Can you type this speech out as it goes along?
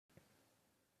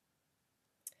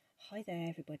Hi there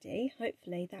everybody,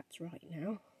 hopefully that's right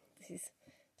now. This is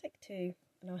take 2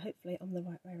 and hopefully I'm the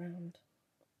right way around.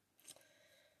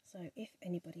 So if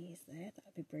anybody is there, that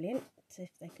would be brilliant if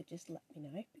they could just let me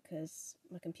know, because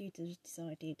my computer's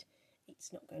decided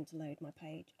it's not going to load my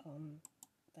page on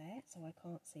there, so I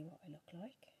can't see what I look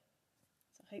like.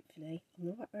 So hopefully I'm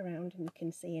the right way around and you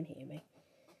can see and hear me.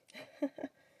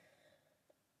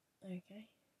 Okay.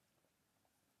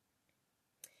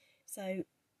 So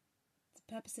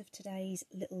the purpose of today's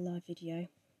little live video,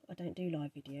 I don't do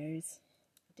live videos,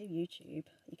 I do YouTube.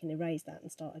 You can erase that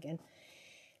and start again.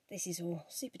 This is all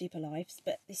super duper lives,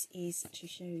 but this is to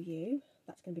show you,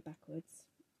 that's going to be backwards,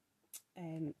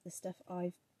 the stuff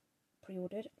I've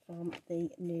pre-ordered from the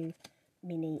new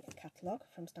mini catalogue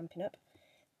from Stampin Up.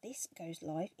 This goes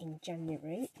live in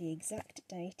January. The exact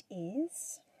date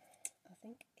is, I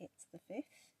think it's the 5th.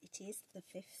 It is the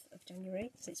 5th of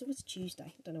January, so it's always a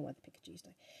Tuesday. I don't know why they pick a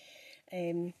Tuesday.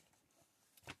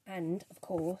 And of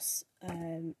course,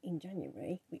 in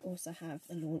January we also have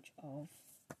the launch of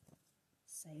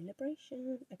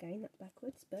Celebration. Again, that's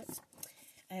backwards, but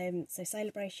so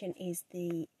Celebration is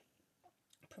the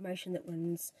promotion that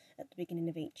runs at the beginning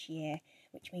of each year,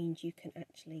 which means you can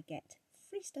actually get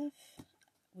free stuff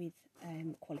with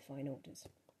qualifying orders,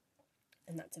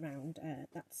 and that's around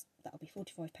that'll be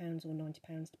 £45 or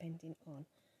 £90 depending on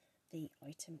the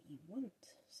item you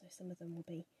want. So some of them will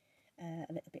be a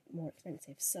little bit more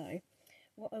expensive. So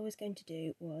what I was going to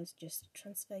do was just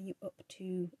transfer you up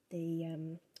to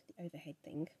the overhead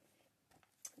thing,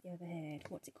 the overhead,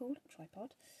 what's it called,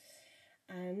 tripod,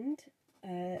 and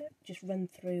just run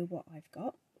through what I've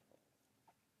got,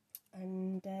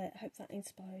 and hope that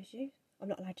inspires you. I'm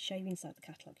not allowed to show you inside the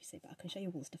catalogue, you see, but I can show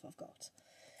you all the stuff I've got,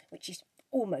 which is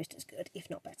almost as good, if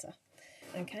not better.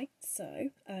 Okay,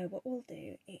 so what we'll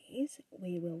do is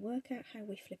we will work out how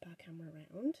we flip our camera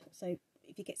around. So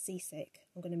if you get seasick,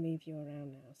 I'm going to move you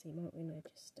around now, so you might want to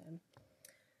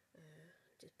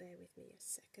just bear with me a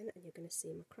second, and you're going to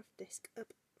see my craft disc up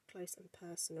close and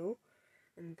personal,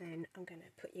 and then I'm going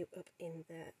to put you up in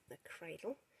the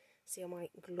cradle. See all my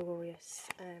glorious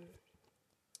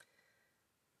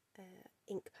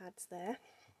ink pads there.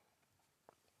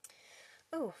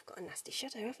 Oh, I've got a nasty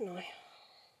shadow, haven't I?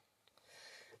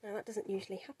 Now that doesn't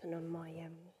usually happen on my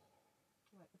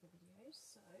other videos,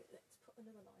 so let's put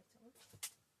another light on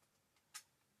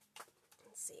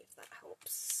and see if that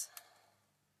helps.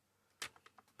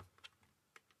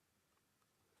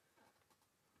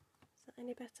 Is that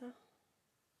any better?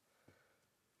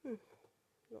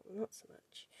 Not so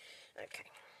much. Okay,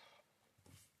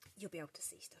 you'll be able to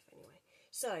see stuff anyway.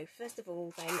 So first of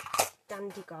all then,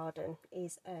 Dandy Garden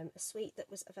is a suite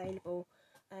that was available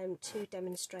to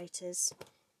demonstrators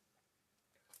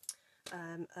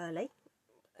early,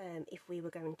 if we were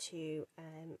going to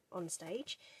on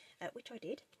stage, which I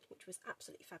did, which was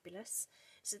absolutely fabulous.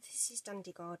 So this is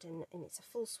Dandy Garden, and it's a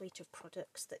full suite of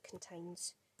products that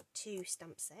contains 2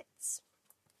 stamp sets.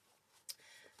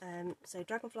 So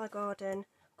Dragonfly Garden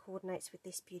coordinates with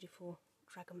this beautiful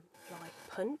Dragonfly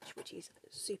Punch, which is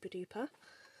super duper.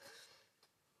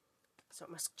 So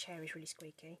my chair is really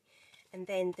squeaky. And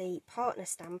then the partner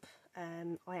stamp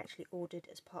I actually ordered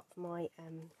as part of my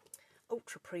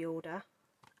ultra pre-order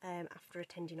after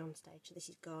attending on stage. So this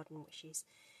is Garden Wishes,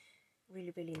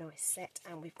 really nice set,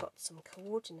 and we've got some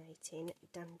coordinating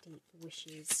Dandy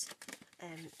Wishes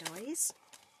dies.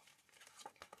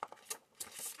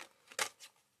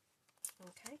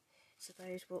 Okay, so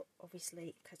those will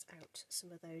obviously cut out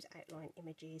some of those outline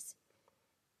images.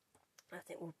 I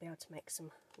think we'll be able to make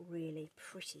some really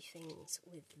pretty things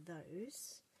with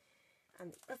those.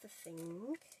 And the other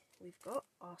thing we've got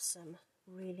are some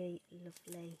really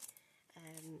lovely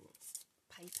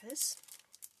papers,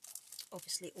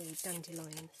 obviously all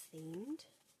dandelion themed.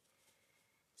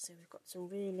 So we've got some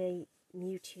really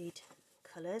muted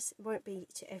colours. It won't be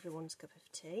to everyone's cup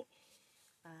of tea,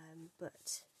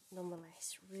 but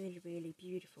nonetheless really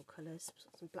beautiful colours.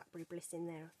 Some Blackberry Bliss in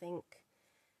there, I think.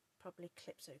 Probably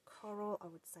Calypso Coral, I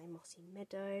would say Mossy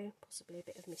Meadow, possibly a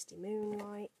bit of Misty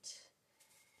Moonlight.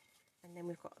 And then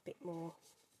we've got a bit more,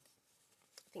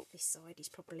 I think this side is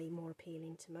probably more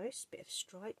appealing to most, bit of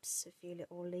stripes, a few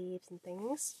little leaves and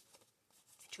things.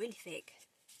 It's really thick,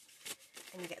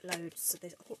 and you get loads. So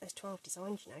I think there's 12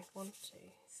 designs, you know. 1, 2,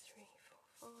 3,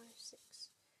 4, 5, 6,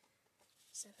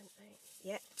 7, 8.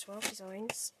 Yeah, 12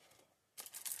 designs.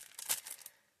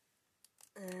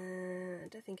 I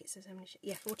don't think it says how many sheets.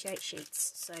 Yeah, 48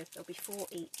 sheets. So there'll be 4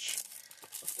 each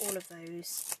of all of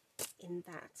those in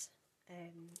that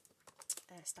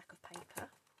stack of paper.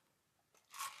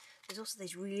 There's also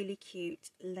these really cute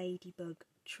ladybug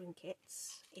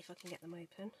trinkets, if I can get them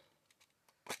open.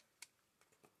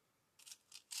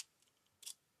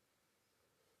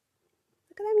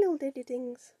 at them little diddy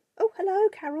things. Oh, hello,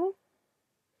 Carol.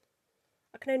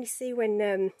 I can only see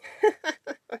when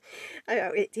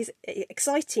it is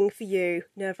exciting for you,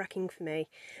 nerve-wracking for me.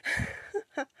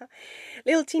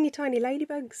 Little teeny tiny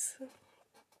ladybugs.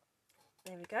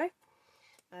 There we go.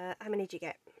 How many did you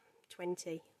get?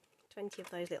 20. 20 of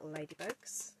those little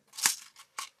ladybugs.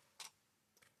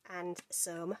 And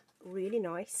some really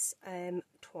nice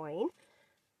twine,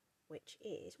 which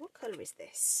is, what colour is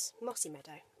this? Mossy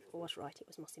Meadow. I was right, it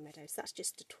was Mossy Meadow. So that's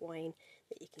just a twine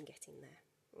that you can get in there.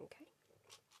 Okay.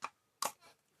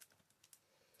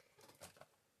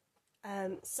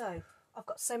 So I've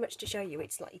got so much to show you.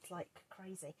 It's like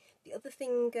crazy. The other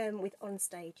thing with on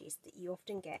stage is that you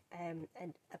often get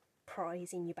a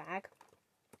prize in your bag.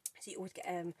 So you always get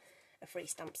a free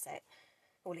stamp set.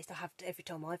 Or at least I have every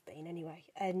time I've been anyway.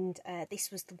 And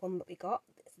this was the one that we got.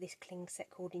 This cling set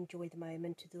called Enjoy the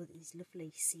Moment with all these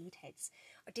lovely seed heads.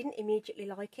 I didn't immediately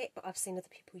like it, but I've seen other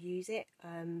people use it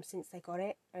since they got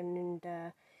it. And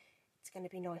it's going to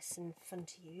be nice and fun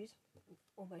to use. I'm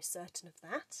almost certain of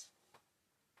that.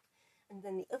 And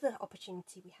then the other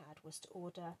opportunity we had was to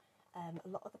order a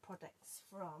lot of the products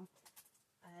from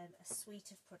a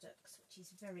suite of products, which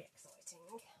is very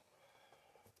exciting.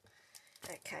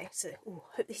 Okay, so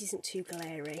hope this isn't too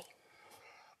glary.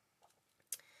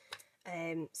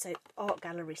 So art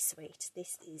gallery suite.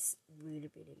 This is really,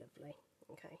 really lovely.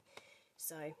 Okay,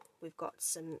 so we've got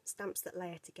some stamps that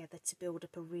layer together to build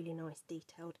up a really nice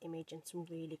detailed image and some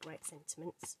really great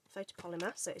sentiments.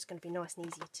 Photopolymer, so it's going to be nice and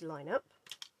easy to line up.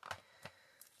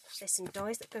 There's some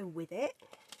dies that go with it.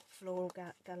 Floral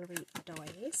gallery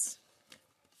dies.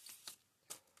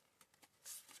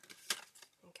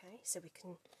 Okay, so we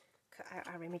can cut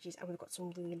out our images, and we've got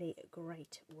some really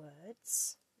great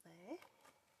words there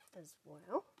as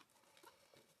well.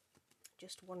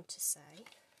 Just want to say,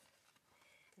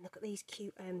 and look at these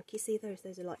cute, can you see those?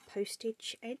 Those are like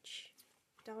postage edge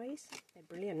dies. They're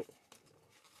brilliant.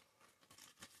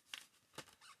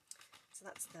 So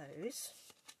that's those.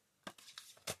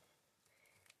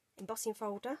 Embossing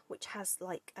folder, which has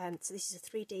like, so this is a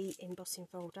 3D embossing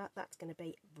folder. That's going to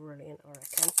be brilliant, I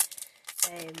reckon.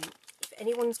 If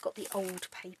anyone's got the old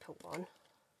paper one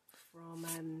from,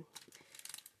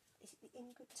 is it the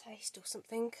In Good Taste or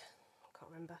something? I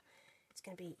can't remember. It's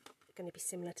going to be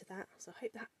similar to that. So I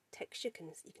hope that texture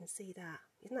you can see that.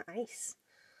 Isn't that ace?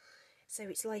 So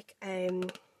it's like, you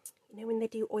know when they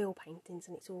do oil paintings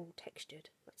and it's all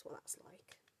textured. That's what that's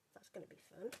like. That's going to be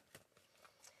fun.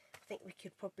 I think we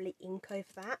could probably ink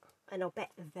over that, and I'll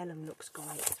bet the vellum looks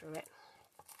great through it.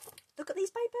 Look at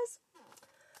these papers.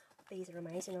 These are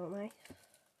amazing, aren't they?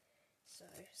 So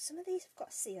some of these have got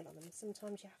a seal on them.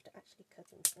 Sometimes you have to actually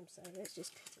cut into them. So let's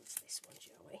just cut into this one,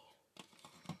 shall we?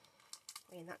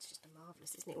 I mean, that's just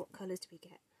marvellous, isn't it? What colours do we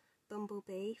get?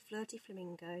 Bumblebee, Flirty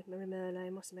Flamingo, Mirror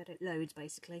Merlot, Mossy Meadow. Loads,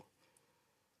 basically.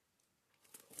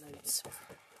 Loads.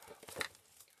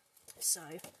 So,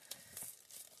 okay,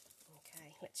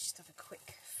 let's just have a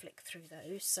quick flick through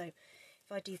those. So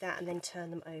if I do that and then turn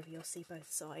them over, you'll see both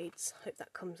sides. Hope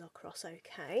that comes across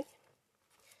okay.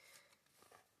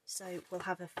 So we'll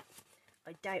have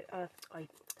I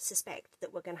suspect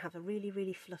that we're going to have a really,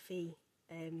 really fluffy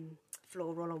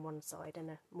floral on one side and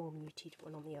a more muted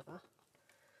one on the other.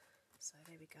 So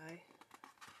there we go.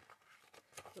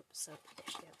 Oops, so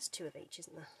actually there's two of each,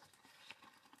 isn't there?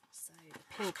 So the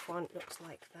pink one looks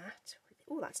like that.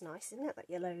 Oh, that's nice, isn't it? That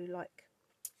yellow, like,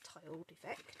 tiled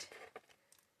effect.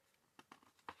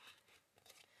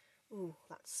 Ooh,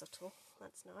 that's subtle.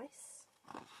 That's nice.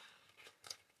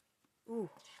 Ooh,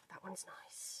 that one's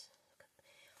nice.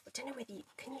 I don't know whether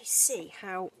can you see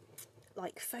how,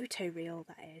 like, photoreal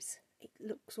that is? It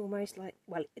looks almost like,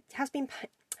 well, it has been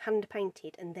hand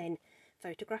painted and then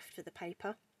photographed for the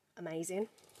paper. Amazing.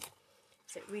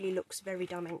 So it really looks very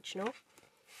dimensional,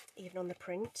 even on the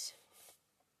print.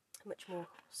 A much more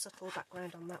subtle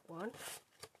background on that one.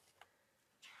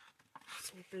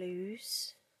 Some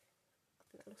blues.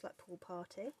 I think that looks like Pool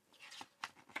Party.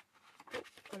 Oh,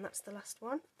 and that's the last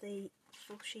one. The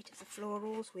full sheet of the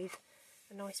florals with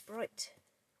a nice bright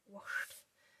washed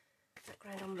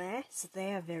background on there. So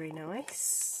they are very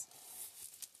nice.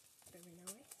 Very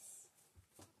nice.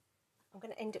 I'm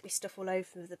going to end up with stuff all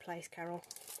over the place, Carol.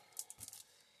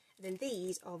 And then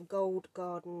these are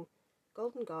Golden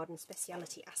Garden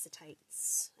Speciality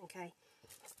Acetates. Okay.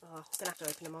 Oh, I'm going to have to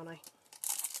open them, aren't I?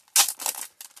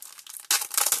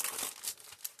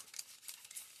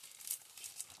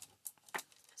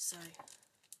 So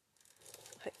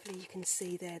hopefully you can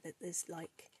see there that there's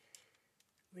like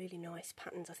really nice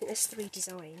patterns. I think there's 3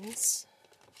 designs,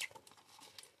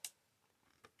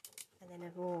 and then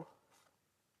a more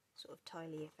sort of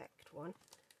tiley effect one.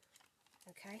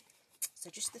 Okay, so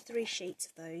just the 3 sheets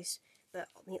of those, but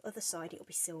on the other side it'll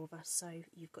be silver, so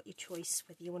you've got your choice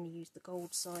whether you want to use the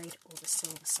gold side or the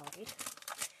silver side.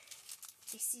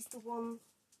 This is the one,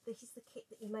 this is the kit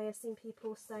that you may have seen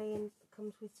people saying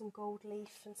comes with some gold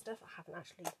leaf and stuff. I haven't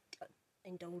actually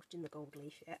indulged in the gold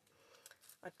leaf yet.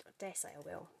 I dare say I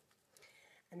will.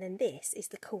 And then this is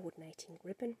the coordinating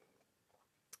ribbon,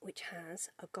 which has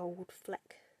a gold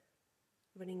fleck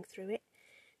running through it.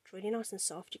 It's really nice and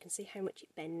soft. You can see how much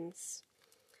it bends.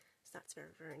 So that's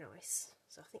very, very nice.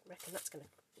 So I reckon that's going to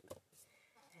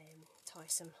tie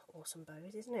some awesome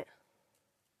bows, isn't it?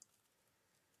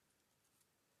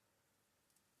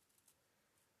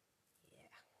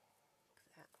 Yeah, look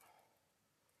at that.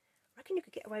 I reckon you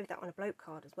could get away with that on a bloke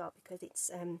card as well, because it's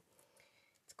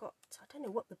got, I don't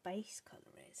know what the base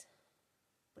colour is,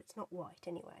 but it's not white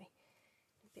anyway.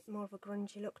 A bit more of a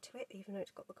grungy look to it, even though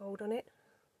it's got the gold on it.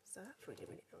 So that's really,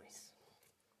 really nice.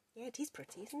 Yeah, it is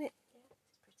pretty, isn't it? Yeah, it is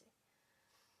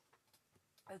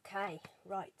pretty. Okay,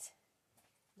 right.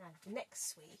 Now, the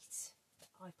next suite that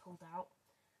I pulled out,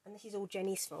 and this is all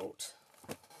Jenny's fault.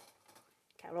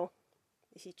 Carol,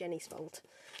 this is Jenny's fault.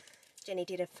 Jenny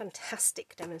did a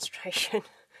fantastic demonstration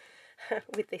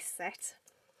with this set,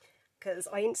 because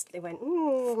I instantly went,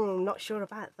 I'm not sure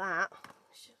about that.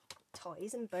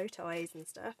 Ties and bow ties and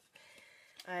stuff.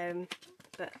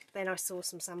 But then I saw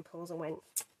some samples and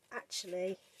went,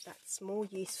 actually, that's more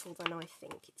useful than I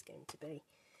think it's going to be.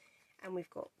 And we've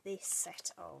got this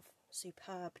set of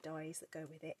superb dies that go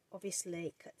with it. Obviously,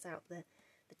 it cuts out the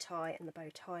tie and the bow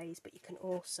ties, but you can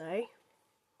also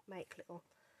make little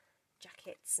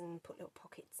jackets and put little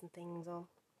pockets and things on.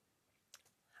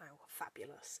 How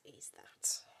fabulous is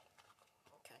that?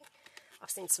 Okay,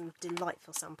 I've seen some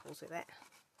delightful samples with it,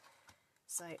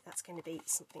 so that's going to be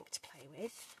something to play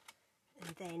with.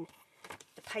 And then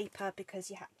the paper, because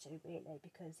you had to really,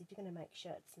 because if you're going to make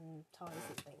shirts and ties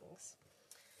and things,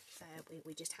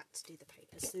 we just had to do the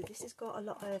paper. So this has got a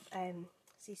lot of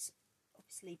this is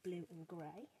obviously blue and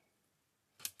grey.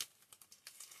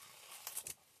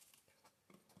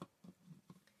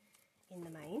 In the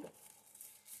main,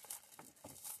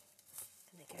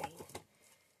 and again,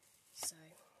 so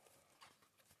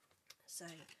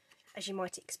as you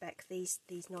might expect, these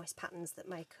nice patterns that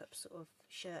make up sort of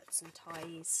shirts and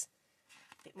ties,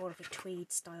 a bit more of a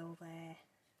tweed style there,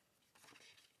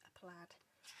 a plaid.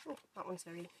 Oh, that one's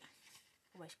very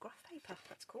almost graph paper,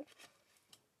 that's cool.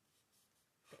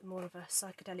 A bit more of a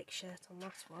psychedelic shirt on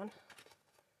that one.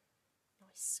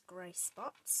 Nice grey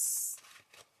spots.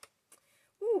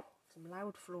 Ooh, some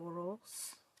loud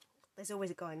florals. There's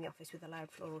always a guy in the office with a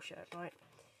loud floral shirt, right?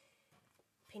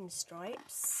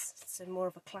 Pinstripes, so more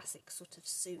of a classic sort of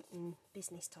suit and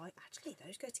business type. Actually,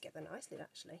 those go together nicely,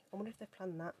 actually. I wonder if they've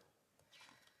planned that.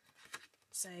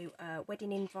 So,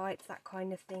 wedding invite, that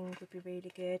kind of thing would be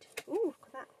really good. Ooh, look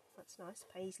at that. That's nice.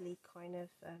 Paisley kind of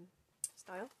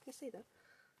style. Can you see that?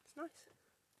 It's nice.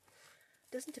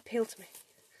 Doesn't appeal to me.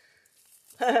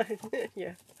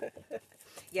 Yeah.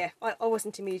 Yeah, I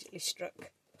wasn't immediately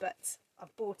struck, but I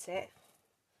bought it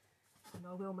and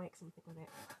I will make something with it.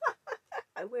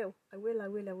 I will.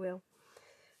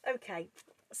 Okay,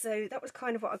 so that was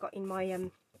kind of what I got in my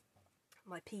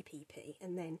my PPP,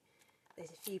 and then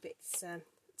there's a few bits to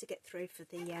get through for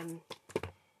the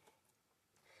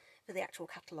actual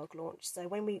catalogue launch. So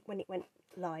when it went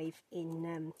live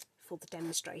in for the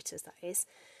demonstrators, that is,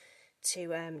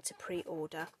 to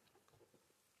pre-order,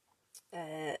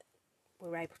 we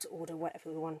were able to order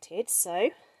whatever we wanted.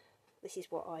 So this is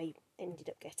what I ended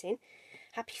up getting.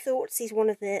 Happy Thoughts is one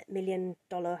of the $1 million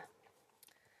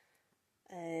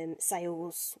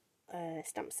sales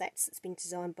stamp sets that's been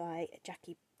designed by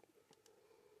Jackie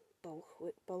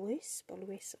Bolwis. I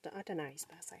don't know how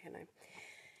to say her name.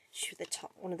 She's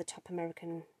one of the top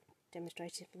American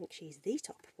demonstrators. I think she's the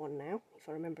top one now, if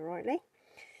I remember rightly.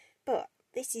 But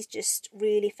this is just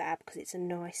really fab because it's a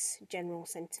nice general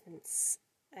sentiments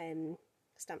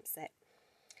stamp set,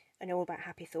 and all about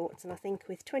happy thoughts. And I think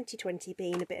with 2020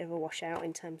 being a bit of a washout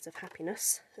in terms of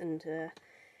happiness and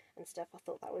stuff, I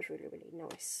thought that was really, really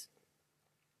nice.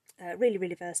 Really,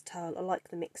 really versatile. I like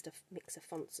the mix of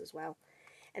fonts as well.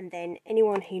 And then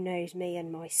anyone who knows me and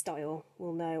my style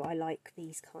will know I like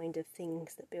these kind of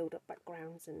things that build up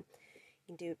backgrounds, and you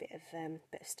can do a bit of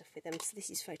stuff with them. So this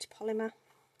is photopolymer,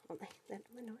 aren't they?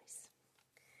 They're nice.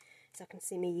 So I can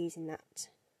see me using that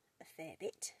a fair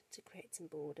bit to create some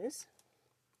borders.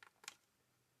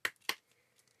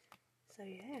 So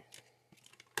yeah,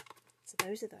 so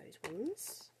those are those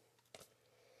ones.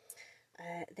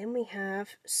 Then we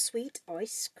have Sweet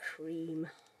Ice Cream.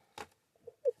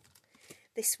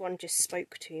 This one just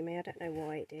spoke to me. I don't know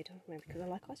why it did. Maybe because I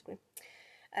like ice cream.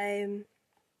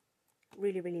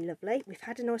 Really, really lovely. We've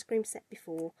had an ice cream set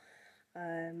before,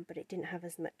 but it didn't have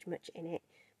as much in it.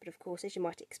 But of course, as you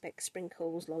might expect,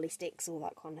 sprinkles, lolly sticks, all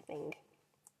that kind of thing.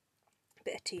 A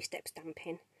bit of two-step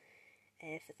stamping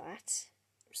for that.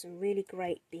 Some really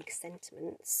great big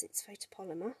sentiments. It's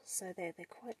photopolymer, so they're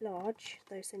quite large,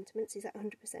 those sentiments. Is that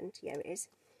 100%? Yeah, it is.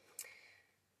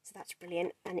 So that's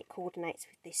brilliant, and it coordinates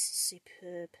with this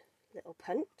superb little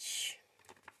punch.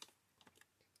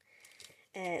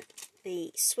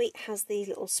 The suite has these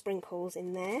little sprinkles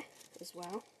in there as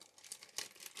well,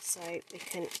 so we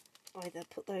can either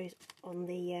put those on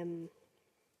the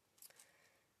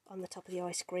top of the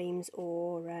ice creams,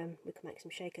 or we can make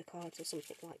some shaker cards or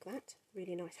something like that.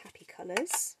 Really nice happy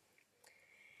colours.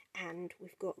 And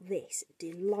we've got this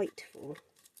delightful,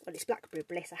 well, it's Blackberry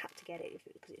Bliss. I had to get it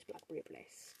because it's Blackberry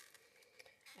Bliss.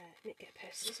 Let me get a pair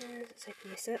of scissors. Let's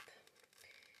open this up.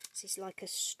 This is like a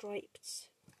striped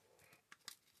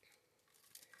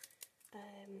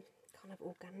kind of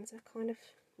organza kind of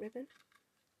ribbon.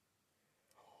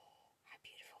 Oh, how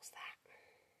beautiful is that?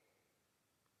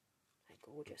 How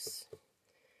gorgeous.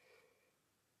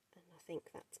 And I think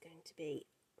that's going to be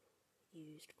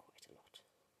used quite a lot.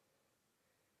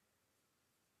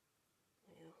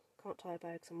 Yeah, can't tie a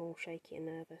bow because I'm all shaky and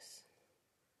nervous.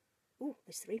 Oh,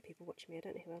 there's 3 people watching me. I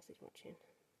don't know who else is watching.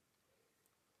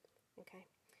 Okay,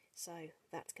 so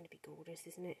that's going to be gorgeous,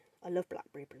 isn't it? I love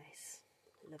Blackberry Bliss.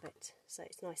 Love it. So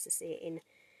it's nice to see it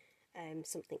in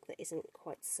something that isn't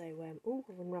quite so... oh,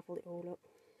 I've unravelled it all up.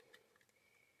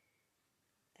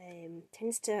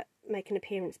 Tends to make an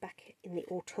appearance back in the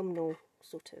autumnal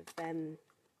sort of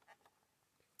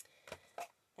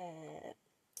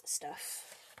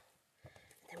stuff.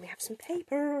 And then we have some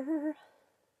paper.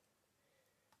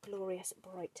 Glorious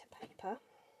bright paper.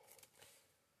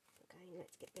 Okay,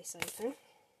 let's get this open.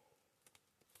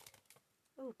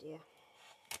 Oh dear.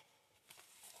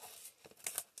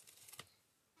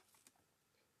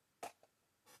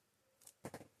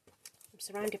 I'm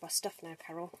surrounded by stuff now,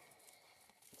 Carol.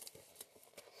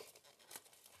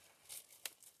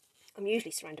 I'm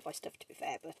usually surrounded by stuff, to be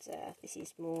fair, but this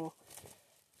is more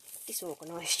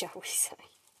disorganised, shall we say.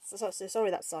 So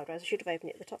sorry that's sideways. I should have opened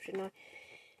it at the top, shouldn't I?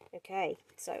 Okay,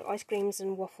 so ice creams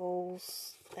and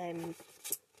waffles.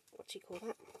 What do you call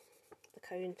that? The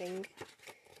cone thing.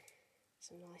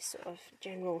 Some nice sort of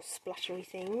general splattery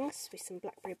things with some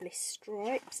Blackberry Bliss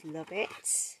stripes. Love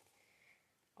it.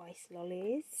 Ice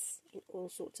lollies in all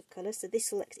sorts of colours. So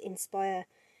this will inspire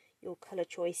your colour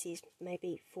choices,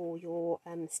 maybe for your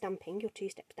stamping, your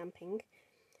two-step stamping.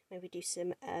 Maybe do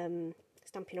some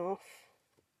stamping off.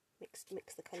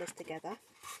 Mix the colours together.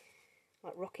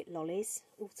 Like rocket lollies.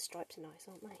 Oh, the stripes are nice,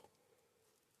 aren't they?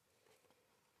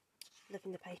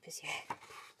 Loving the papers, yeah.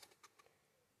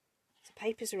 So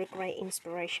papers are a great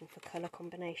inspiration for colour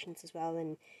combinations as well,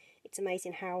 and it's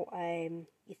amazing how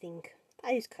you think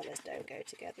those colours don't go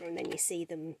together, and then you see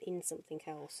them in something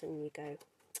else and you go,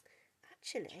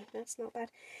 actually, that's not bad.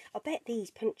 I bet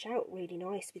these punch out really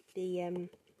nice with the, you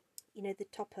know, the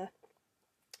topper,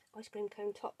 ice cream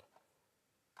cone top.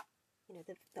 You know,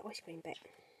 the ice cream bit.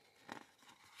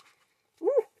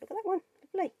 Ooh, look at that one.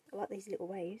 Lovely. I like these little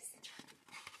waves.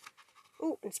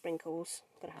 Ooh, and sprinkles.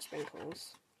 Gotta have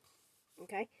sprinkles.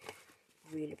 Okay.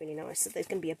 Really, really nice. So there's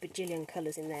going to be a bajillion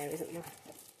colours in there, isn't there?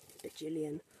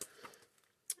 Bajillion.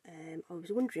 I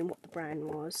was wondering what the brown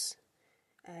was.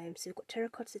 So we've got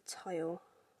terracotta tile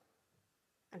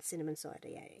and cinnamon cider.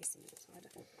 Yeah, it is cinnamon cider.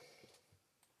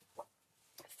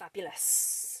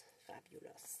 Fabulous.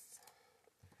 Fabulous.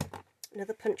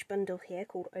 Another punch bundle here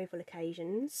called Oval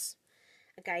Occasions.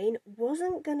 Again,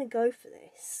 wasn't going to go for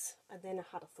this, and then I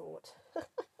had a thought.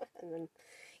 And then,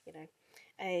 you know.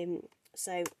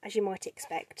 So, as you might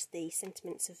expect, the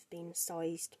sentiments have been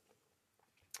sized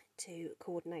to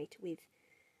coordinate with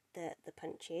the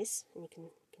punches, and you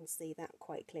can see that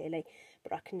quite clearly.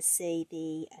 But I can see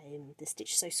the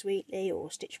Stitch So Sweetly,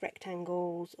 or Stitch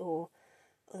Rectangles, or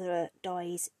other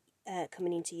dies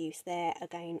coming into use there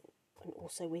again, and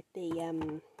also with the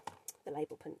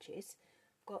label punches.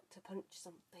 Got to punch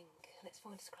something. Let's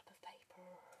find a scrap of paper.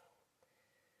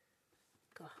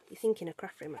 God, you're thinking a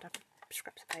craft room, I'd have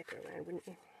scraps of paper around, wouldn't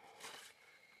you?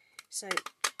 So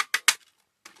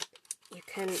you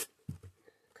can look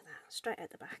at that straight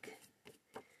at the back.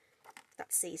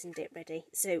 That's seasoned it ready.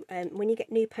 So when you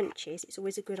get new punches, it's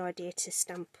always a good idea to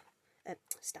stamp. You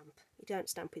don't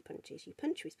stamp with punches. You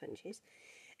punch with punches.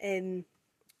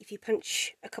 If you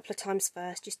punch a couple of times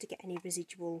first, just to get any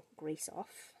residual grease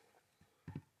off.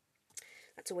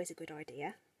 That's always a good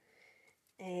idea.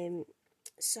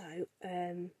 It's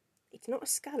not a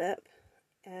scallop,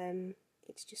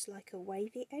 it's just like a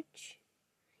wavy edge.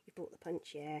 You bought the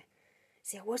punch, yeah.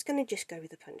 See, I was going to just go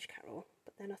with the punch, Carol,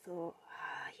 but then I thought,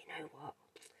 you know what?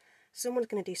 Someone's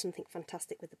going to do something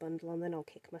fantastic with the bundle, and then I'll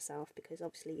kick myself, because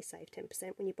obviously you save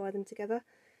 10% when you buy them together.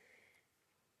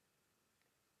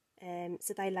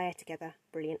 So they layer together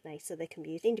brilliantly, so they can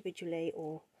be used individually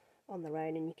or on their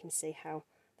own, and you can see how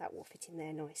that will fit in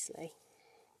there nicely.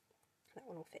 That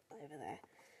one will fit over there.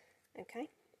 Okay,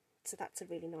 so that's a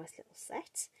really nice little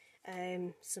set.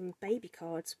 Some baby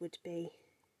cards would be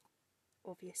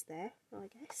obvious there, I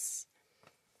guess.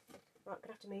 Right, I'm going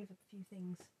to have to move a few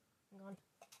things. Hang on,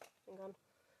 hang on.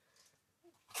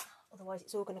 Otherwise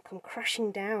it's all going to come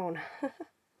crashing down.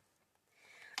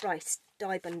 Right,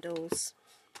 die bundles.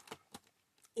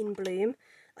 In Bloom.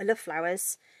 I love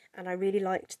flowers, and I really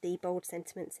liked the bold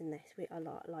sentiments in this. I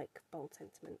like bold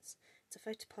sentiments. It's a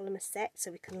photopolymer set,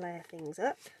 so we can layer things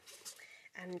up.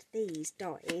 And these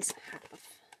dies have,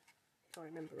 if I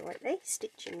remember rightly,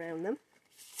 stitching around them.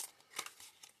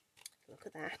 Look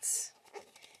at that. So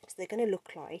they're going to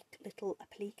look like little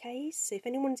appliques. So if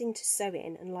anyone's into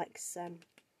sewing and likes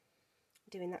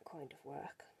doing that kind of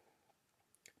work,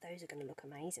 those are going to look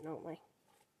amazing, aren't they?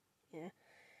 Yeah.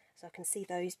 So I can see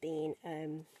those being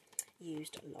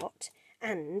used a lot.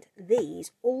 And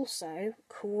these also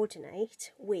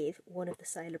coordinate with one of the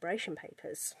celebration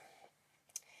papers.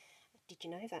 Did you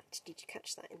know that? Did you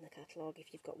catch that in the catalogue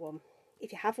if you've got one?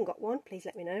 If you haven't got one, please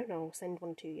let me know and I'll send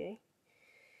one to you.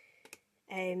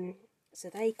 So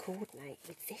they coordinate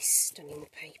with this stunning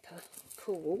paper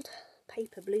called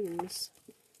Paper Blooms.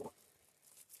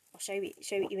 I'll show you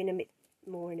in a bit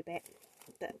more in a bit,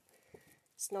 but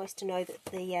it's nice to know that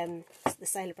the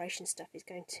celebration stuff is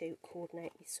going to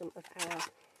coordinate with some of our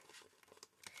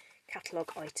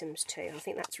catalogue items too. I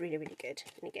think that's really, really good,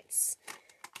 and it gets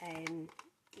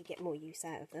you get more use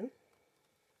out of them.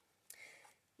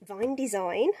 Vine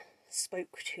Design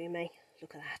spoke to me.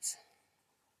 Look at that.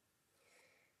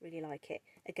 Really like it.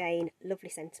 Again, lovely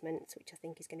sentiments, which I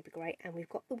think is going to be great. And we've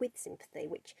got the with sympathy,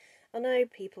 which I know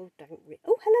people don't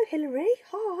oh, hello Hilary.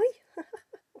 Hi.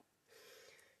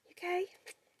 Okay.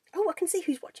 Oh, I can see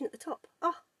who's watching at the top.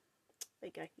 Oh, there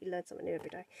you go. You learn something new every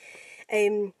day.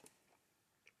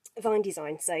 Vine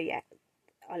Design. So yeah,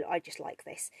 I just like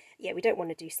this. Yeah, we don't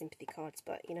want to do sympathy cards,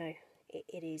 but you know,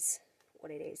 it is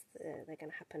what it is. They're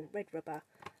going to happen. Red rubber.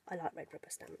 I like red rubber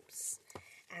stamps.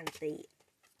 And the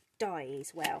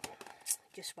dies, well,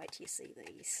 just wait till you see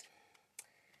these.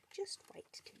 Just wait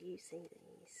till you see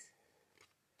these.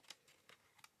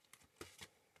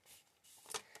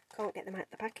 Can't get them out of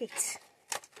the packet.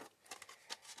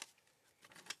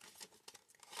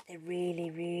 They're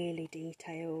really, really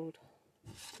detailed.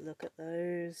 Look at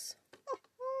those.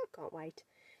 Can't wait.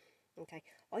 Okay,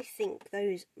 I think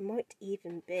those might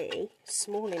even be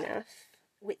small enough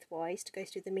width-wise to go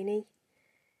through the mini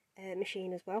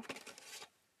machine as well.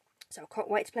 So I can't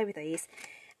wait to play with these.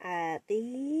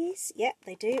 These, yeah,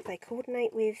 they do. They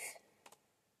coordinate with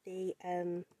the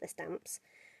stamps,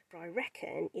 but I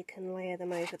reckon you can layer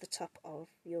them over the top of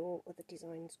your other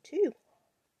designs too.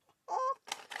 Oh,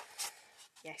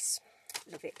 yes,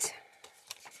 love it.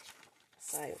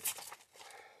 So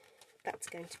that's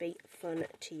going to be fun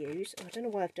to use. I don't know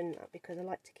why I've done that, because I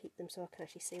like to keep them so I can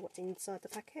actually see what's inside the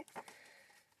packet.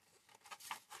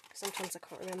 Sometimes I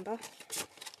can't remember.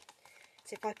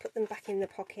 So if I put them back in the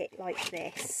pocket like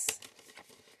this,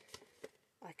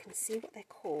 I can see what they're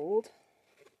called,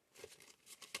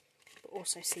 but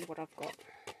also see what I've got.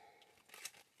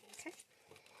 Okay.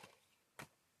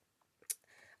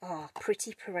 Ah,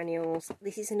 Pretty Perennials.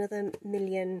 This is another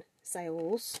million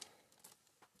sales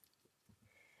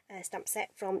stamp set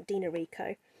from Dina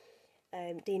Rico.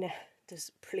 Dina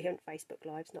does brilliant Facebook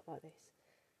lives, not like this.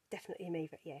 Definitely me,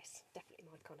 but yes, definitely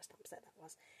my kind of stamp set that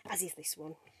was. As is this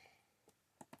one.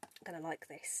 I'm going to like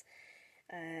this.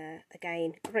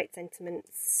 Again, great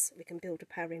sentiments. We can build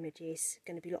up our images.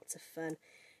 Going to be lots of fun.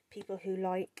 People who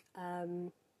like,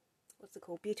 what's it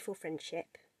called? Beautiful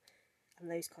Friendship and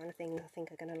those kind of things, I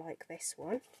think are going to like this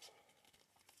one.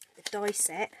 The die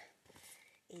set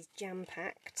is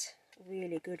jam-packed.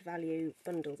 Really good value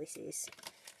bundle this is.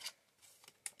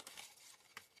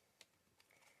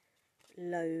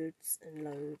 Loads and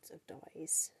loads of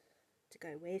dies to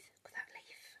go with. Look at that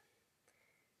leaf.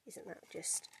 Isn't that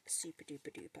just super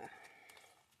duper duper?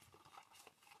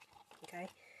 Okay,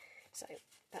 so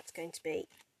that's going to be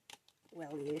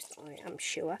well used, I am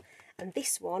sure. And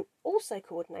this one also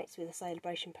coordinates with a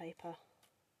celebration paper,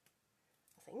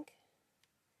 I think.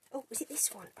 Oh, was it this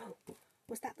one? Oh,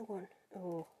 was that the one?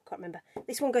 Oh, can't remember.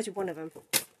 This one goes with one of them.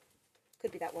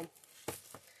 Could be that one.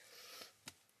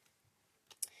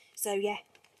 So yeah,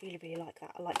 really, really like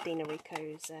that. I like Dina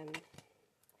Rico's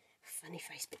funny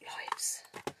face bit lives.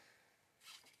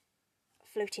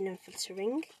 Floating and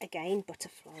fluttering, again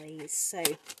butterflies. So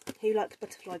who likes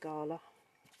butterfly gala?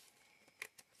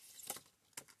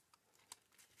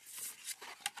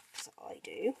 So I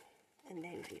do. And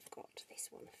then we've got this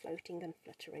one, floating and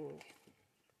fluttering.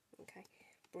 Okay,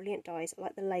 brilliant dies. I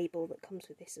like the label that comes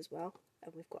with this as well.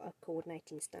 And we've got a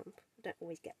coordinating stamp. I don't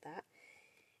always get that.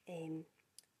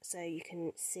 So you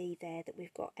can see there that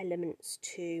we've got elements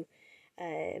to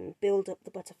build up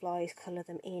the butterflies, colour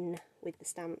them in with the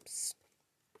stamps,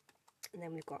 and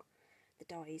then we've got the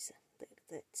dies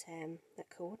that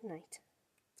coordinate.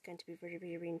 It's going to be very,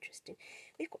 very interesting.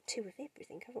 We've got 2 of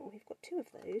everything, haven't we? We've got 2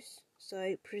 of those,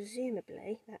 so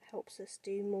presumably that helps us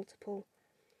do multiple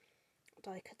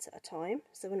die cuts at a time,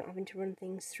 so we're not having to run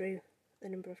things through a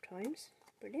number of times.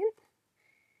 Brilliant.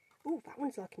 Oh, that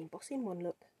one's like an embossing one,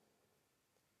 look.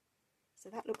 So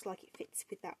that looks like it fits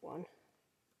with that one,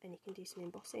 and you can do some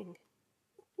embossing.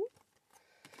 Ooh.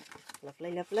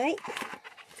 Lovely, lovely.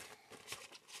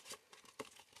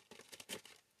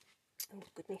 Oh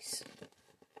goodness,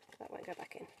 that won't go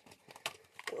back in.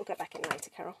 It will go back in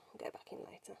later, Carol. I'll go back in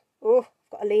later. Oh,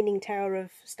 I've got a leaning tower of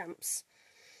stamps.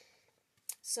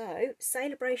 So,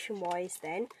 celebration wise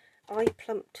then, I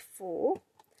plumped for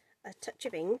a touch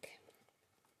of ink.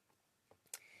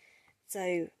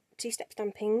 So, 2-step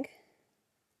stamping.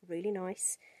 Really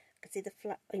nice. I can see the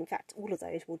in fact all of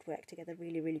those would work together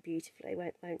really, really beautifully,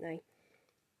 won't they?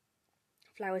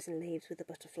 Flowers and leaves with a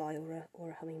butterfly or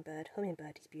a hummingbird.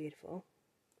 Hummingbird is beautiful,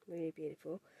 really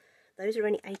beautiful. Those are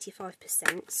only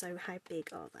 85%, so how big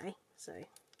are they? So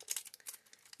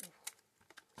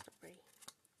sorry,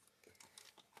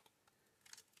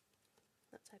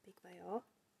 that's how big they are.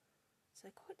 So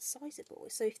quite sizable.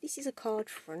 So if this is a card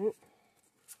front,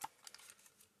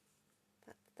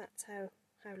 that's how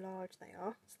large they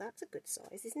are. So that's a good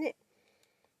size, isn't it?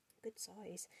 Good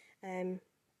size.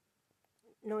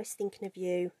 Nice thinking of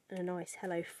you and a nice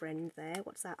hello friend there.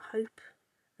 What's that? Hope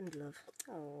and love.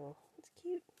 Oh, that's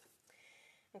cute.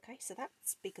 Okay, so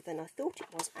that's bigger than I thought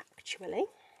it was actually.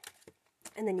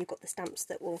 And then you've got the stamps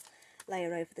that will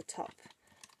layer over the top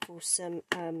for some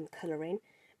colouring.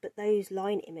 But those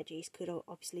line images could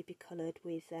obviously be coloured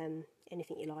with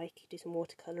anything you like. Do some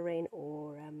watercolouring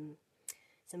or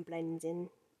some blends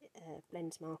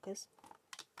markers.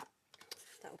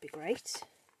 That would be great.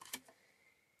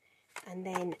 And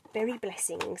then Berry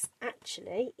Blessings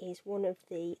actually is one of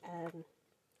the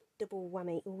double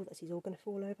whammy. Oh, this is all going to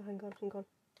fall over. Hang on. I'm going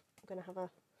to have a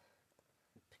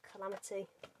calamity.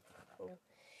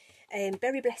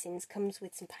 Berry Blessings comes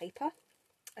with some paper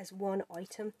as one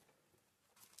item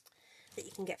that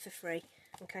you can get for free.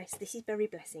 Okay, so this is Berry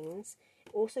Blessings.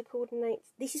 It also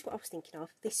coordinates. This is what I was thinking of.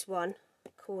 This one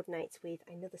coordinates with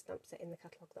another stamp set in the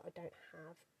catalogue that I don't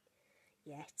have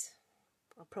yet.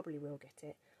 I probably will get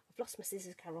it. I've lost my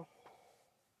scissors, Carol.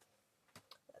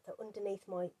 They're underneath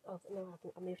my... Oh, no, I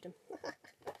haven't. I moved them.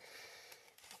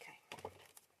 Okay.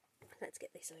 Let's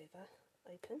get this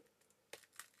open.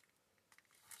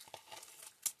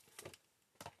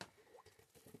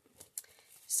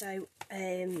 So,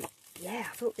 yeah,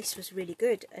 I thought this was really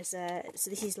good. So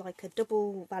this is like a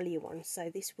double value one. So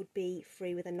this would be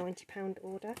free with a £90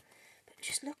 order. But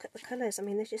just look at the colours. I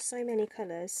mean, there's just so many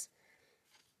colours.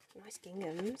 Nice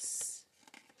ginghams.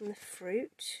 And the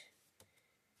fruit,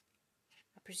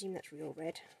 I presume that's real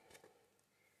red.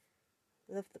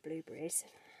 Love the blueberries.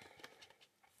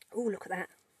 Oh, look at that.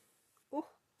 Oh,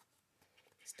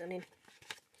 stunning.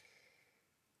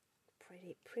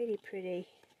 Pretty.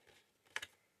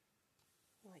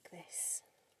 Like this.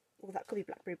 Oh, that could be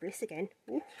blackberry bliss again.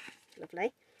 Ooh,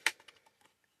 lovely.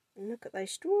 And look at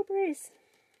those strawberries.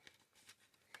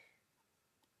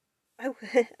 Oh,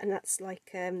 and that's like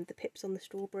the pips on the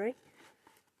strawberry.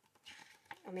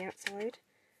 On the outside,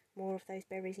 more of those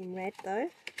berries in red though.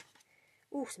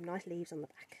 Oh, some nice leaves on the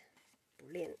back.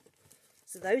 Brilliant.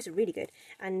 So those are really good,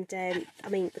 and I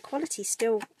mean the quality is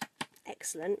still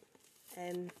excellent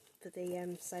for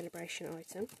the celebration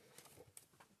item.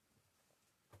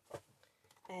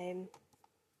 And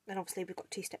obviously we've got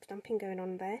 2-step stamping going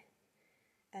on there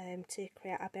to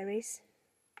create our berries.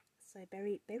 So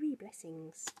berry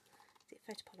blessings. Is it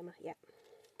photopolymer? Yeah.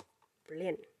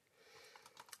 Brilliant.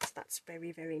 So that's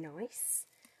very, very nice.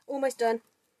 Almost done.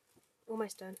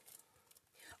 Almost done.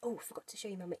 Oh, I forgot to show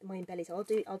you my embellies. I'll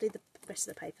do the rest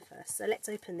of the paper first. So let's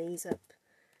open these up.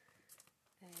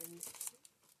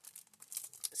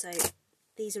 So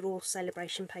these are all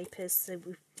celebration papers. So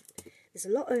there's a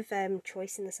lot of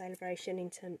choice in the celebration in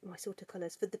terms of my sort of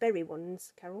colours for the berry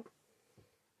ones, Carol.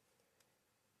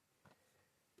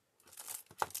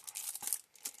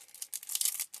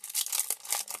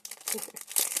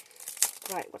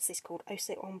 Right, what's this called?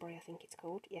 Ose Ombre, I think it's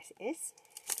called. Yes, it is.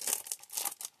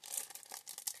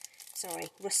 Sorry,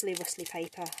 rustly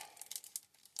paper.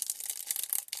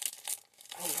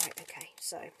 Oh, right, okay,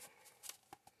 so I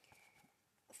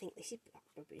think this is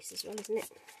Blackberry Bliss as well, isn't it?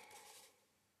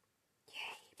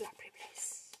 Yay, Blackberry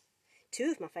Bliss.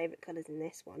 Two of my favourite colours in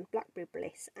this one, Blackberry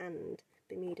Bliss and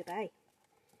Bermuda Bay.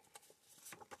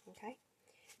 Okay,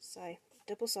 so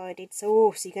double-sided,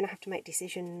 so you're going to have to make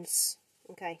decisions.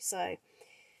 Okay, so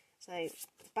the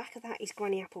back of that is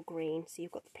Granny Apple Green, so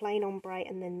you've got the plain ombre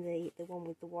and then the one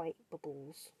with the white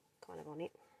bubbles kind of on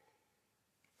it.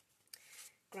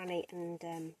 Granny and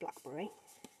Blackberry.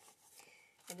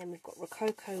 And then we've got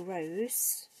Rococo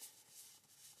Rose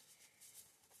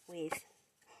with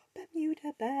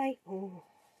Bermuda Bay. Oh,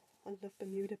 I love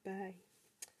Bermuda Bay.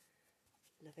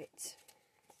 Love it.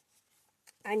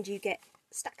 And you get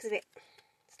stacks of it.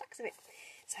 Stacks of it.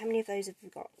 So how many of those have we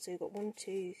got? So we've got 1,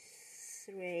 2,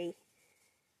 3.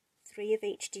 3 of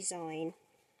each design.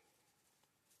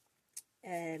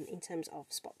 In terms of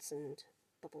spots and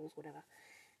bubbles, whatever.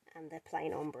 And they're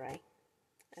plain ombre.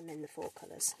 And then the 4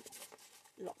 colours.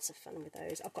 Lots of fun with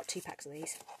those. I've got 2 packs of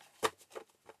these.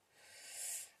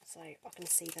 So I can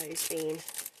see those being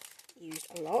used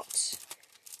a lot.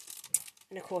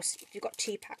 And of course, if you've got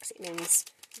 2 packs, it means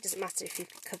it doesn't matter if you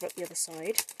cover up the other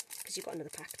side, because you've got another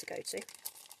pack to go to.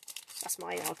 That's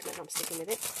my argument, I'm sticking with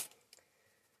it.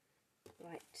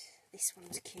 Right, this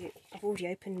one's cute. I've already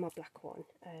opened my black one,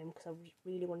 because I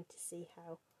really wanted to see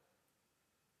how...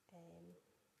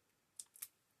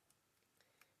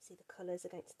 see the colours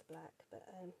against the black, but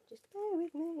just bear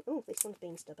with me. Oh, this one's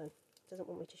being stubborn. Doesn't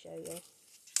want me to show you.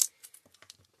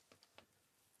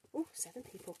 Oh, 7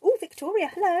 people. Oh, Victoria,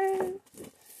 hello!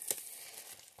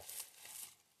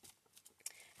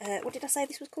 What did I say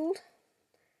this was called?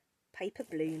 Paper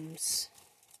Blooms.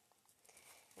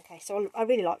 Okay, so I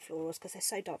really like florals because they're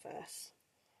so diverse.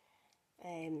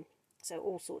 So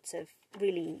all sorts of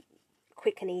really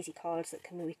quick and easy cards that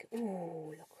can really...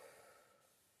 Oh, look.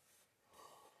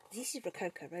 This is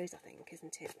Rococo Rose, I think,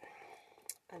 isn't it?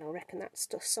 And I reckon that's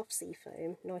soft sea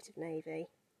foam, Night of Navy.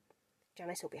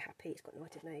 Janice will be happy it's got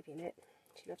Night of Navy in it.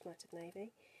 She loves Night of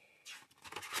Navy.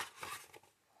 Oh,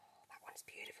 that one's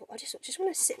beautiful. I just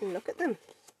want to sit and look at them.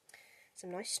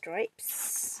 Some nice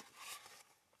stripes.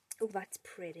 Oh, that's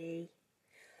pretty.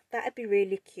 That'd be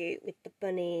really cute with the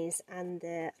bunnies and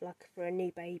the, like, for a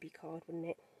new baby card, wouldn't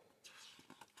it?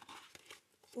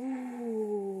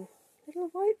 Ooh, little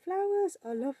white flowers.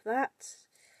 I love that.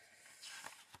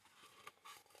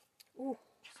 Ooh,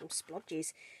 some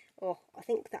splodges. Oh, I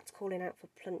think that's calling out for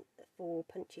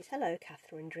punches. Hello,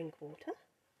 Catherine Drinkwater.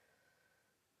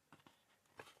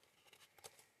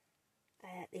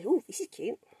 Oh, this is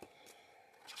cute.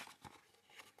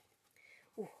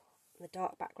 Oh, the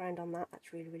dark background on that,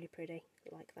 that's really, really pretty.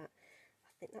 I like that.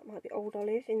 I think that might be Old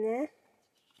Olive in there.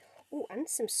 Oh, and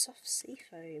some soft sea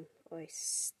foam, I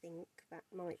think that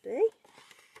might be.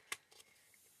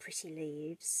 Pretty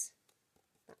leaves.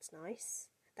 That's nice.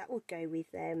 That would go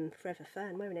with Forever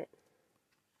Fern, won't it?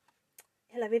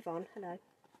 Hello, Yvonne. Hello.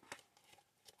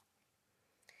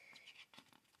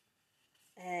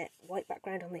 White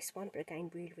background on this one, but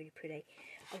again, really, really pretty.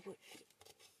 And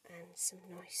some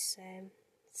nice...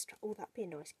 oh, that'd be a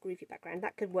nice groovy background.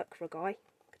 That could work for a guy,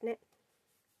 couldn't it?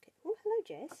 Okay. Oh, hello,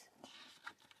 Jess.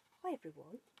 Hi,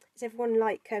 everyone. Is everyone,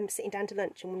 like, sitting down to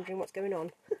lunch and wondering what's going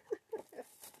on?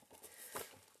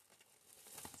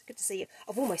 It's good to see you.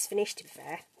 I've almost finished, to be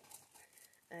fair,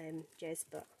 Jez,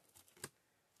 but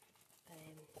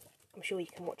I'm sure you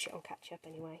can watch it on catch up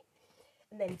anyway.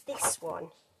 And then this one,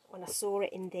 when I saw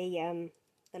it in the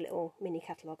little mini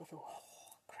catalogue, I thought, oh,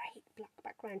 great black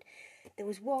background. There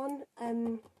was one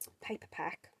paper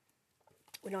pack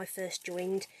when I first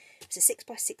joined. It was a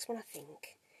 6x6 one, I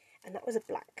think, and that was a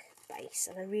black base,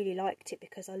 and I really liked it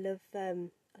because I love the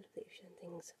ocean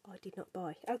things I did not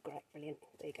buy. Oh, great, brilliant.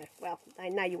 There you go. Well,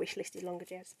 now your wish list is longer,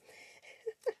 Jez.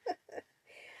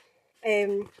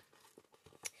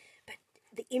 But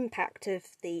the impact of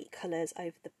the colours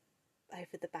over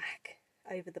the back,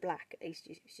 over the black, is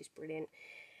just brilliant.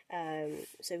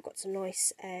 So we've got some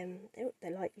nice,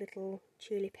 they're like little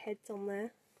tulip heads on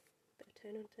there. Bit of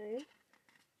turn on tone.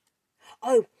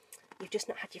 Oh, you've just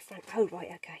not had your front. Oh,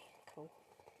 right, okay, cool.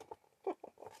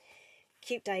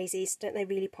 Cute daisies, don't they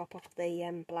really pop off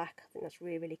the black? I think that's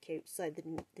really, really cute. So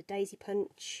the daisy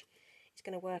punch is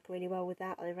going to work really well with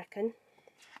that, I reckon.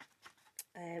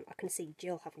 I can see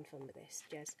Jill having fun with this,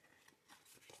 Jez.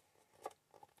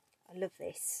 I love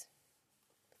this.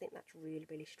 I think that's really,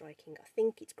 really striking. I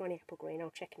think it's Granny Apple Green. I'll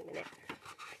check in a minute.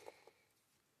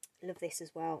 love this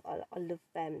as well. I love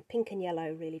pink and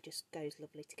yellow, really just goes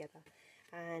lovely together.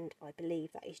 And I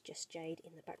believe that is just jade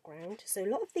in the background. So a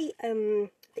lot of the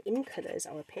in colours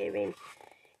are appearing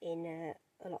in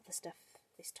a lot of the stuff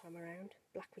this time around.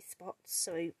 Black with spots.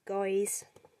 So guys,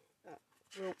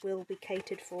 will be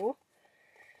catered for.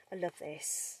 I love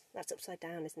this. That's upside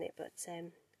down, isn't it? But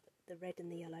the red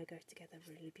and the yellow go together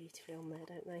really beautifully on there,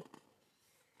 don't they?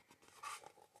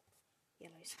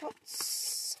 Yellow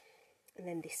spots. And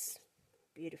then this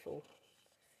beautiful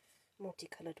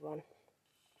multicoloured one.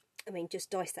 I mean, just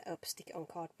dice that up, stick it on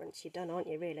card fronts, you're done, aren't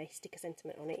you, really? Stick a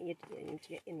sentiment on it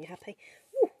and you're happy.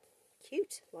 Ooh,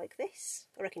 cute, like this.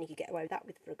 I reckon you could get away with that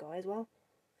for a guy as well.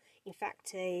 In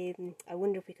fact, I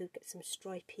wonder if we could get some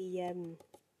stripy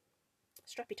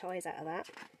ties out of that.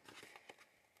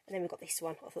 And then we've got this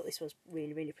one. I thought this was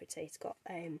really, really pretty. It's got,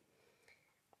 I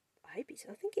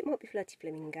think it might be Flirty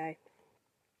Flamingo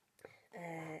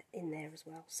in there as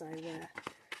well. So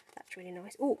that's really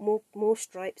nice. Oh, more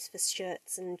stripes for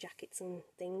shirts and jackets and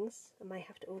things. I may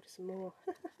have to order some more.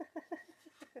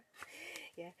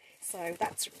 Yeah, so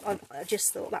that's, I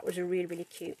just thought that was a really, really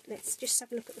cute. Let's just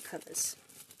have a look at the colours.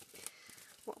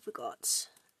 What have we got?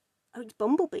 Oh, it's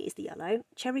Bumblebee is the yellow.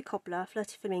 Cherry Cobbler,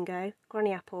 Flirty Flamingo,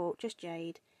 Granny Apple, Just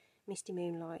Jade, Misty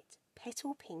Moonlight,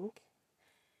 Petal Pink,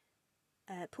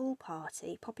 Pool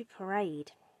Party, Poppy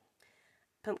Parade,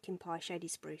 Pumpkin Pie, Shady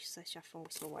Spruce, so Saffron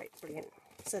Whistle White. Brilliant.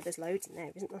 So there's loads in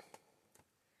there, isn't there?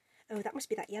 Oh, that must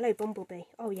be that yellow Bumblebee.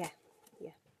 Oh, yeah.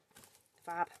 Yeah.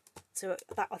 Fab. So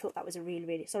that, I thought that was a really,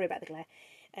 really... Sorry about the glare.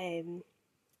 I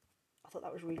thought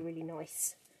that was really, really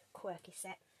nice, quirky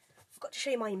set. Forgot to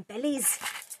show you my embellies.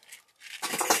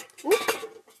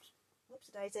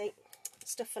 Whoops-a-daisy.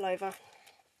 Stuff fell over.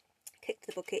 Kicked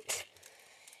the bucket.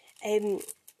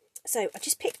 So I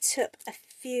just picked up a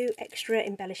few extra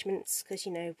embellishments because,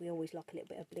 you know, we always like a little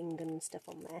bit of bling and stuff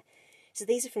on there. So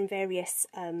these are from various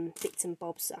bits and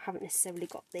bobs that I haven't necessarily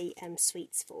got the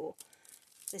sweets for.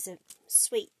 There's a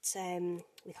sweet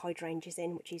with hydrangeas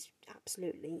in, which is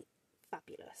absolutely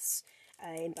fabulous.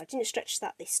 I didn't stretch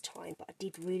that this time, but I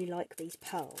did really like these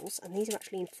pearls, and these are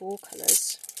actually in 4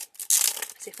 colours.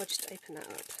 So if I just open that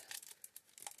up,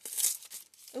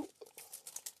 oh,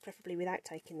 preferably without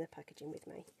taking the packaging with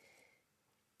me.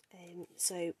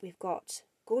 So we've got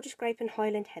Gorgeous Grape and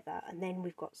Highland Heather, and then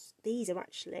we've got, these are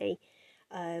actually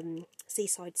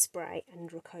Seaside Spray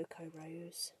and Rococo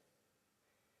Rose.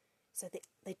 So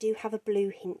they do have a blue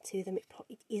hint to them.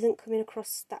 It isn't coming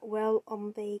across that well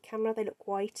on the camera. They look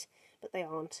white, but they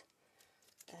aren't.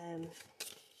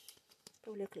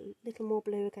 Probably look a little more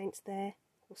blue against there,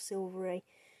 or silvery,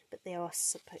 but they are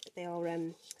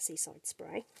Seaside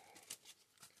Spray.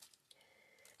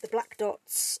 The black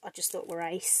dots I just thought were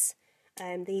ace.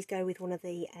 These go with one of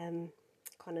the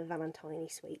kind of Valentine-y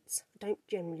sweets. I don't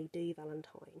generally do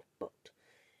Valentine, but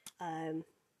I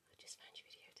just found your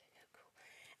video too.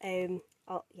 Cool.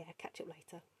 Oh yeah, catch up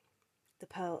later.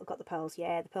 I've got the pearls.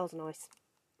 Yeah, the pearls are nice.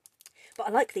 But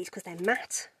I like these because they're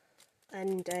matte,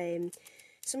 and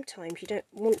sometimes you don't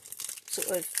want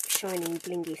sort of shiny,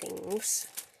 blingy things.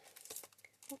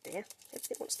 Oh dear,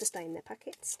 everything wants to stay in their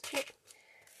packets.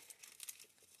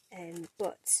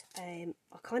 But I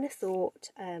kind of thought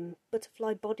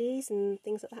butterfly bodies and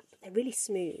things like that, but they're really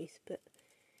smooth, but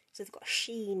so they've got a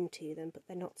sheen to them, but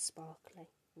they're not sparkly.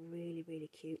 Really, really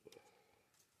cute.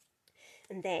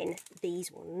 And then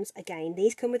these ones, again,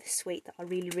 these come with a sweet that I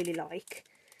really, really like.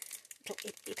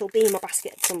 It'll be in my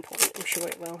basket at some point, I'm sure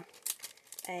it will.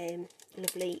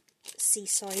 Lovely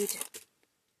seashell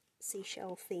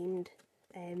themed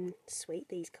sweet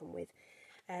these come with.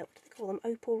 What do they call them?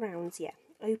 Opal rounds, yeah.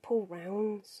 Opal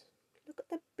rounds. Look at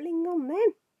the bling on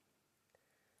them.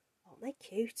 Aren't they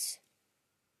cute?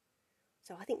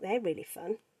 So I think they're really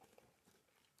fun.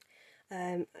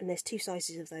 And there's 2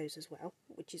 sizes of those as well,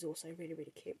 which is also really,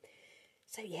 really cute.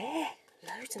 So yeah,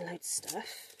 loads and loads of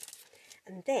stuff.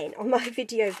 And then on my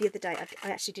video the other day, I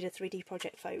actually did a 3D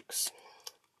project, folks.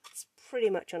 It's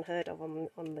pretty much unheard of on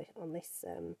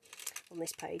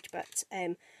this page, but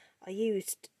I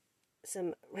used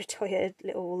some retired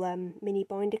little mini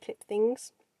binder clip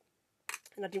things,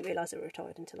 and I didn't realise they were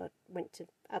retired until I went to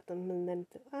add them, and then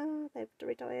thought, they're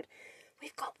retired.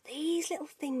 We've got these little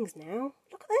things now.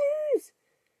 Look at those.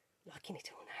 Liking it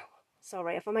all now.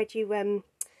 Sorry if I made you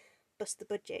bust the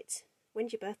budget.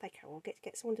 When's your birthday, Carol?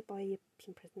 Get someone to buy you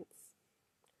some presents.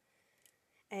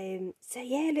 So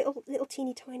yeah, little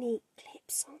teeny tiny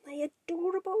clips. Aren't they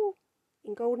adorable?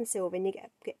 In gold and silver, and you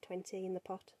get 20 in the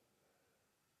pot.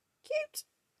 Cute.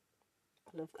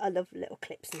 I love little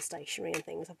clips and stationery and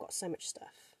things. I've got so much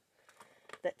stuff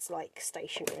that's like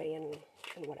stationery and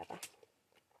whatever.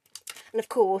 And of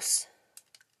course,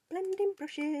 blending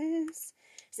brushes.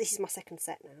 So this is my second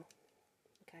set now.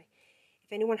 Okay,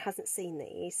 if anyone hasn't seen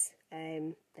these,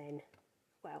 then,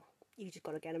 well, you just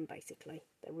got to get them basically.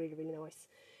 They're really, really nice.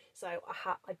 So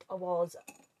I was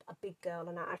a big girl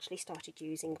and I actually started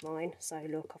using mine. So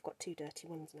look, I've got 2 dirty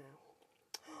ones now.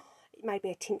 It made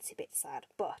me a teensy bit sad,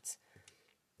 but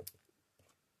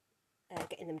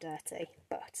getting them dirty,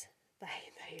 but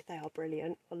they are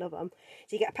brilliant. I love them.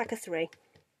 So you get a pack of 3,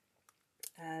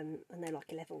 and they're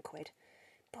like 11 quid.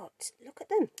 But look at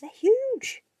them, they're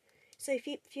huge. So if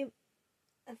you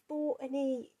have bought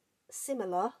any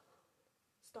similar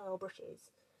style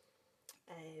brushes,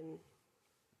 they're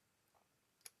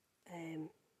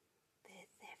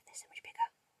so much bigger.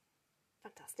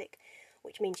 Fantastic.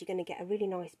 Which means you're going to get a really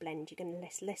nice blend. You're going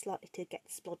to less likely to get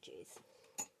splodges.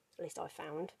 At least I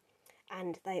found.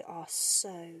 And they are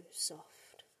so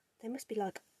soft. There must be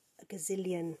like a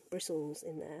gazillion bristles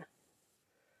in there.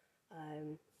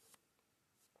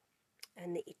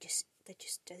 And they just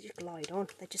glide on.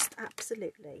 They're just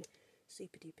absolutely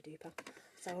super duper duper.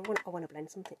 So I want to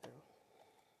blend something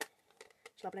now.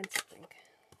 Shall I blend something?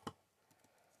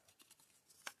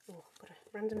 Oh, I've got a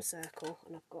random circle,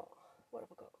 and I've got, what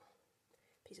have I got?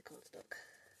 Piece of cardstock.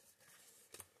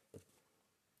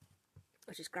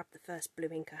 I just grabbed the first blue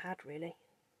ink I had, really.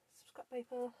 Scrap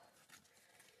paper.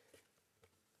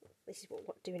 This is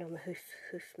what doing on the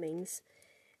hoof means,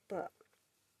 but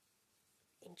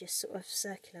in just sort of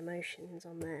circular motions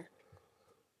on there.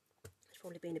 It's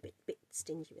probably been a bit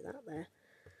stingy with that there.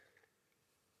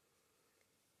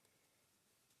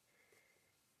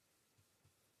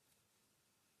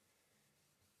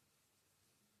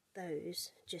 They're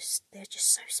just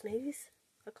so smooth.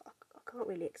 I can't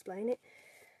really explain it.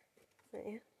 But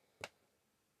yeah,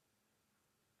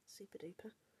 super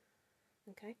duper.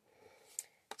 Okay,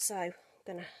 so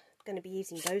I'm gonna be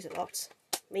using those a lot.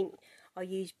 I mean, I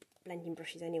use blending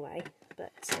brushes anyway,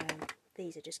 but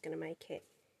these are just going to make it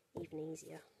even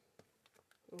easier.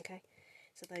 Okay,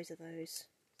 so those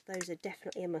are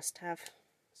definitely a must-have.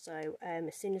 So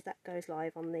as soon as that goes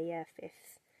live on the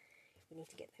 5th, you need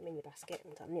to get them in your basket.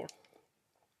 I'm telling you,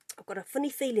 I've got a funny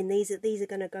feeling these are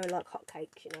going to go like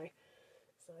hotcakes, you know.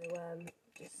 So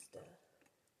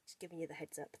just giving you the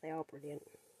heads up. They are brilliant.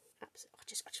 Absolutely, I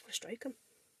just want to stroke them.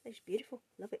 They're just beautiful.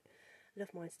 Love it. I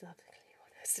love mine.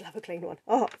 Still have a clean one.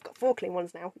 Oh, I've got 4 clean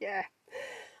ones now. Yeah.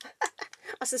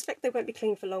 I suspect they won't be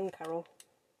clean for long, Carol.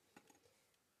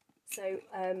 So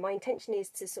my intention is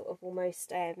to sort of almost,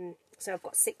 so I've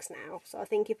got 6 now. So I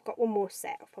think if I've got one more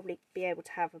set, I'll probably be able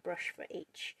to have a brush for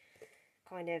each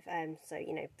kind of, so,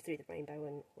 you know, through the rainbow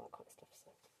and all that kind of stuff.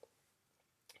 So.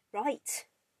 Right.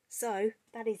 So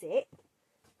that is it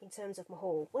in terms of my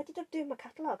haul. Where did I do my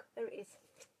catalogue? There it is.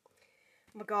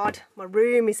 Oh my God, my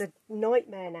room is a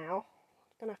nightmare now.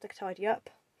 I'm going to have to tidy up.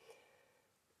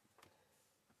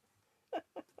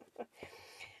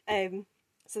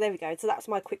 So there we go. So that's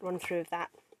my quick run through of that.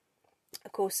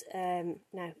 Of course,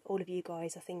 now all of you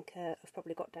guys, I think, have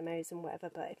probably got demos and whatever.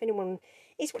 But if anyone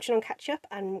is watching on Catch Up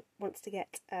and wants to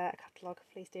get a catalogue,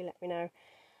 please do let me know.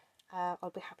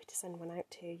 I'll be happy to send one out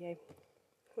to you.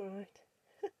 All right.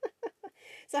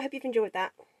 So I hope you've enjoyed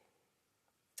that,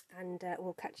 and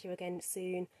we'll catch you again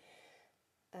soon.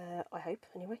 I hope,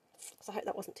 anyway. So I hope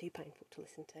that wasn't too painful to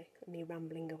listen to, me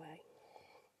rambling away.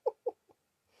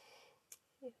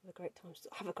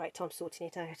 Have a great time sorting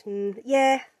it out.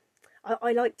 Yeah,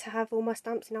 I like to have all my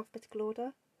stamps in alphabetical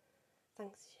order.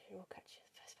 Thanks. We'll catch you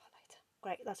first part later.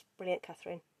 Great, that's brilliant,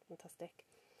 Catherine. Fantastic.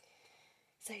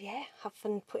 So yeah, have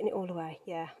fun putting it all away.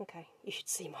 Yeah, okay. You should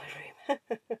see my room.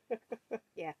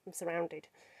 Yeah, I'm surrounded.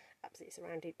 Absolutely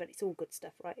surrounded, but it's all good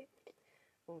stuff, right?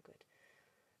 All good.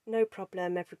 No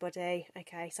problem, everybody.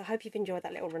 Okay, so I hope you've enjoyed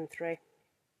that little run through.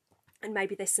 And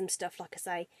maybe there's some stuff, like I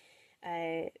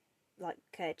say, like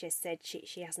Jess said,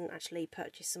 she hasn't actually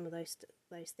purchased some of those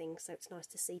things, so it's nice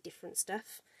to see different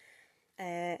stuff.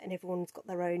 And everyone's got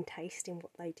their own taste in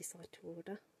what they decide to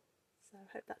order. So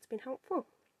I hope that's been helpful.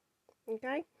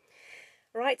 Okay,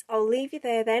 right, I'll leave you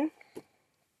there then,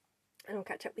 and I'll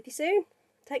catch up with you soon.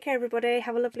 Take care, everybody.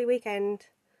 Have a lovely weekend.